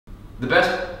The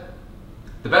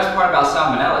best part about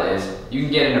salmonella is you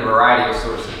can get it in a variety of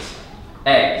sources.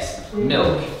 Eggs,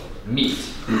 milk, meat,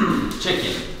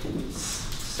 chicken,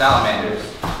 salamanders.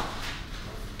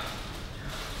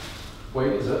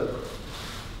 Wait, is it?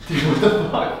 Dude, what the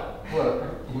fuck? What?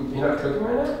 You're not cooking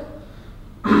right now?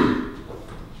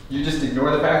 You just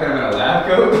ignore the fact that I'm in a lab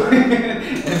coat and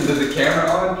there's a camera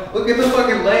on? Look at the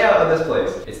fucking layout of this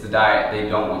place. It's the diet they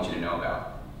don't want you to know about.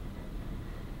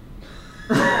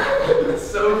 It's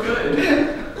so good.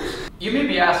 You may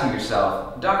be asking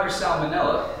yourself, Dr.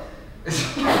 Salmonella.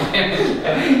 God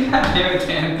damn it,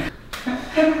 Dan.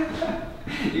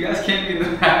 You guys can't be in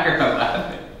the background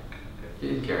laughing.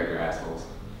 Get in character, assholes.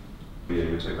 Yeah,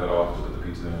 you take that off to put the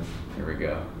pizza in. Here we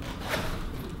go.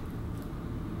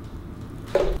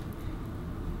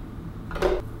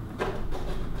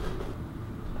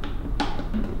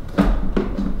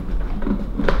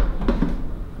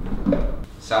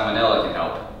 Salmonella can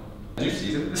help. Did you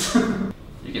season this?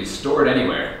 You can store it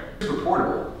anywhere. Super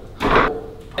portable.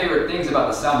 Favorite things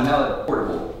about the salmonella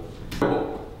portable.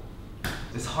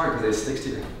 It's hard because it sticks to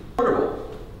your portable.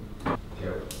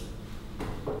 Yep.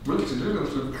 I'm gonna get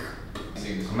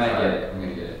it. I'm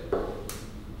gonna get it.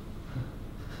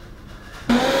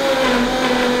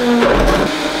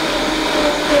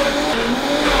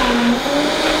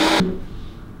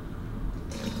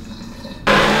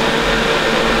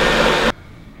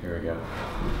 Here we go.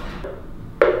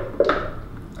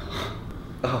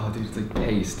 Oh, dude, it's like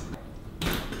paste.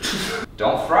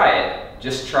 Don't fry it,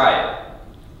 just try it.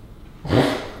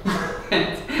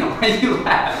 Why do you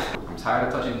laugh? I'm tired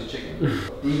of touching this chicken.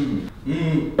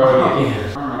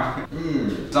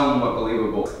 Somewhat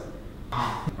believable.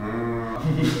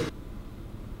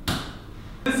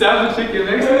 The sound of chicken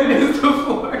next to it is the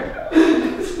floor.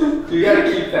 You gotta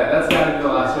keep that. That's gotta be the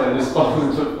last one. Just falls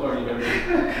into the floor. You gotta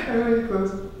I'm really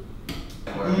close.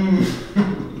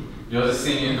 You'll just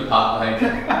see me in the pot like.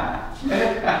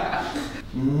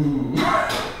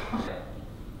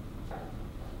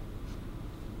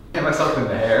 Hit myself in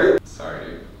the hair. Sorry,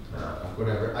 dude.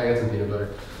 Whatever. I got some peanut butter.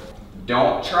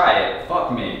 Don't try it.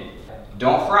 Fuck me.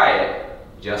 Don't fry it.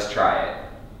 Just try it.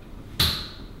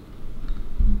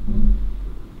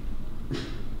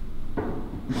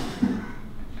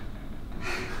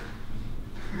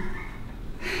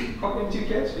 How did you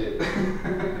catch it?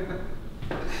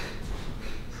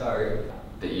 Sorry.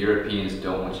 The Europeans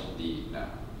don't want you to eat. No.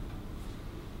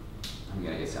 I'm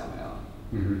gonna get salmonella.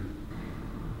 Mm-hmm.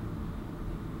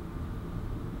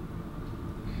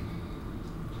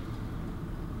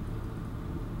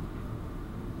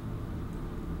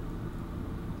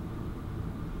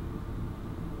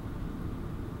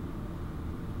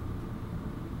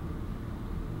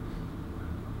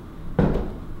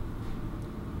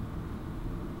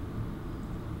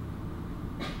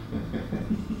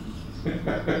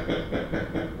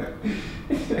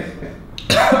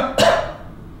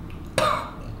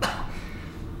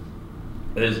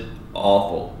 It is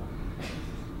awful.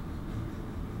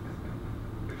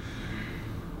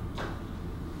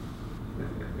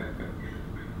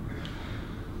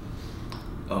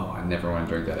 Oh, I never want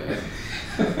to drink that again.